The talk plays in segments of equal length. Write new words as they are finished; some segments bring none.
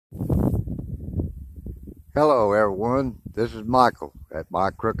Hello everyone, this is Michael at My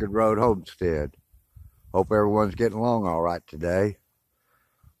Crooked Road Homestead. Hope everyone's getting along all right today.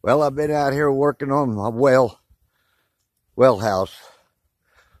 Well, I've been out here working on my well house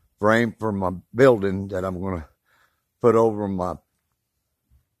frame for my building that I'm going to put over my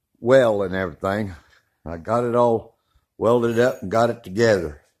well and everything. I got it all welded up and got it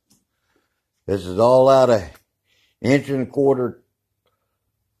together. This is all out of 1.25 inch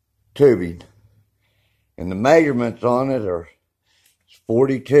tubing, and the measurements on it are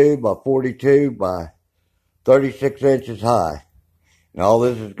 42 by 42 by 36 inches high. And all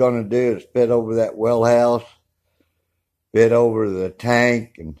this is going to do is fit over that well house, fit over the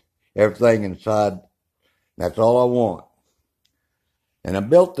tank and everything inside. That's all I want. And I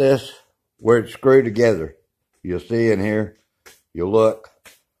built this where it's screwed together. You'll see in here, you'll look,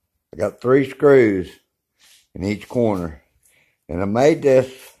 I got 3 screws in each corner. And I made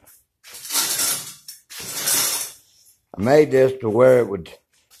this to where it would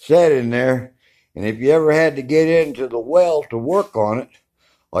set in there. And if you ever had to get into the well to work on it,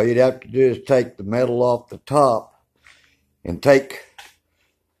 all you'd have to do is take the metal off the top and take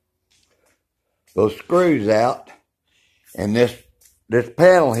those screws out, and this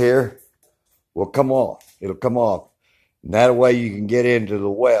panel here will come off. It'll come off. And that way you can get into the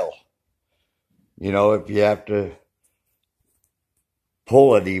well. You know, if you have to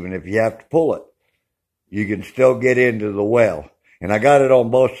pull it, even if you have to pull it, you can still get into the well. And I got it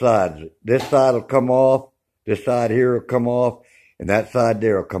on both sides. This side will come off, this side here will come off, and that side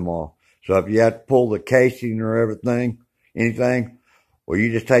there will come off. So if you have to pull the casing or anything, well,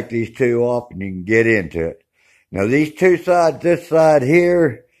 you just take these two off and you can get into it. Now these two sides, this side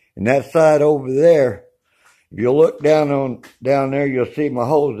here and that side over there, if you look down there, you'll see my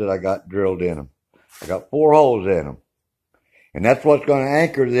holes that I got drilled in them. I got 4 holes in them. And that's what's going to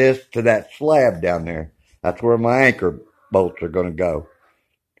anchor this to that slab down there. That's where my anchor bolts are going to go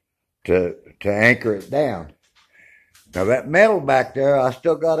to anchor it down. Now that metal back there, I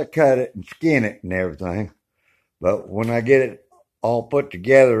still got to cut it and skin it and everything. But when I get it all put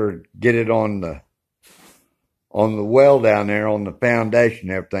together, get it on the well down there, on the foundation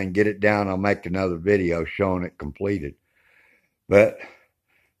and everything, get it down, I'll make another video showing it completed. But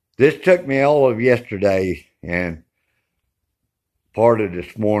this took me all of yesterday and part of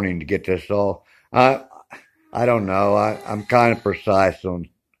this morning to get this all. I don't know. I'm kind of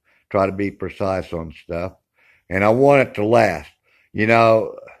try to be precise on stuff. And I want it to last. You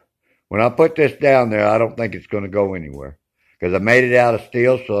know, when I put this down there, I don't think it's going to go anywhere. Because I made it out of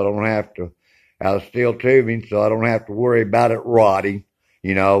steel, so I don't have to, out of steel tubing, so I don't have to worry about it rotting,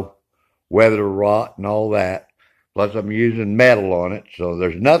 you know, weather rot and all that. Plus I'm using metal on it, so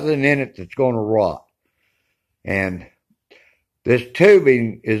there's nothing in it that's going to rot. And this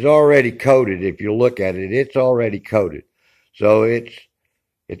tubing is already coated. If you look at it, it's already coated. So it's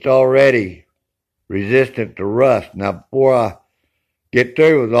already resistant to rust. Now, before I get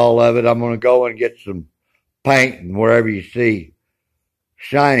through with all of it, I'm going to go and get some paint, and wherever you see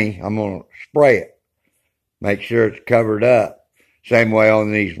shiny, I'm going to spray it. Make sure it's covered up. Same way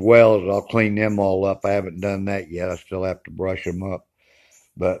on these wells, I'll clean them all up. I haven't done that yet. I still have to brush them up.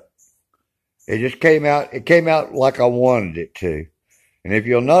 But it just came out like I wanted it to. And if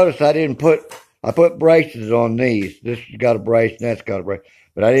you'll notice, I put braces on these. This has got a brace and that's got a brace.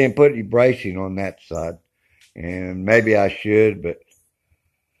 But I didn't put any bracing on that side. And maybe I should, but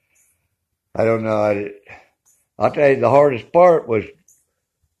I don't know. I'll tell you, the hardest part was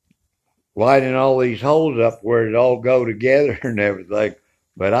lining all these holes up where it all go together and everything.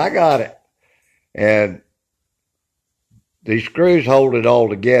 But I got it. And these screws hold it all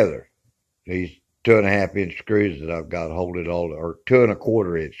together. These 2.5 inch screws that I've got hold it all, or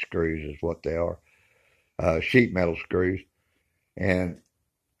 2.25 inch screws is what they are. Sheet metal screws. And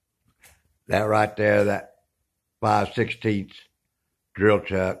that right there, that 5/16 drill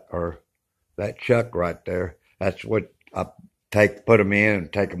chuck, or that chuck right there, that's what I put them in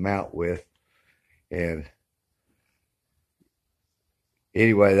and take them out with. And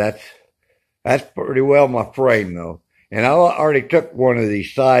anyway, that's pretty well my frame though. And I already took one of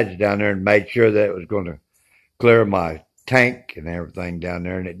these sides down there and made sure that it was going to clear my tank and everything down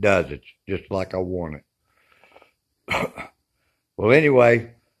there, and it does. It's just like I want it. Well,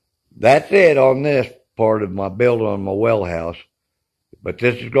 anyway, that's it on this part of my build on my well house. But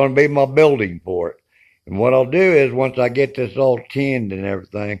this is going to be my building for it. And what I'll do is, once I get this all tinned and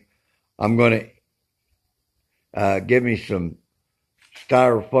everything, I'm going to give me some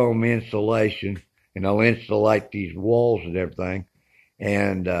styrofoam insulation, and I'll insulate these walls and everything.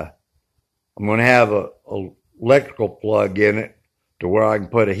 And I'm going to have a electrical plug in it to where I can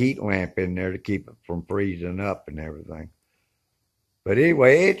put a heat lamp in there to keep it from freezing up and everything. But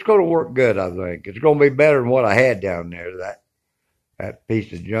anyway, it's going to work good, I think. It's going to be better than what I had down there, that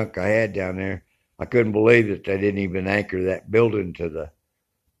piece of junk I had down there. I couldn't believe that they didn't even anchor that building to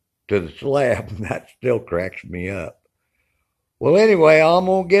the slab. That still cracks me up. Well, anyway, I'm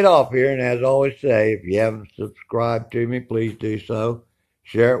going to get off here. And as I always say, if you haven't subscribed to me, please do so.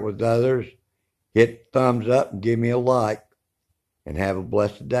 Share it with others. Hit thumbs up and give me a like. And have a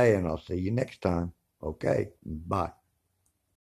blessed day. And I'll see you next time. Okay. Bye.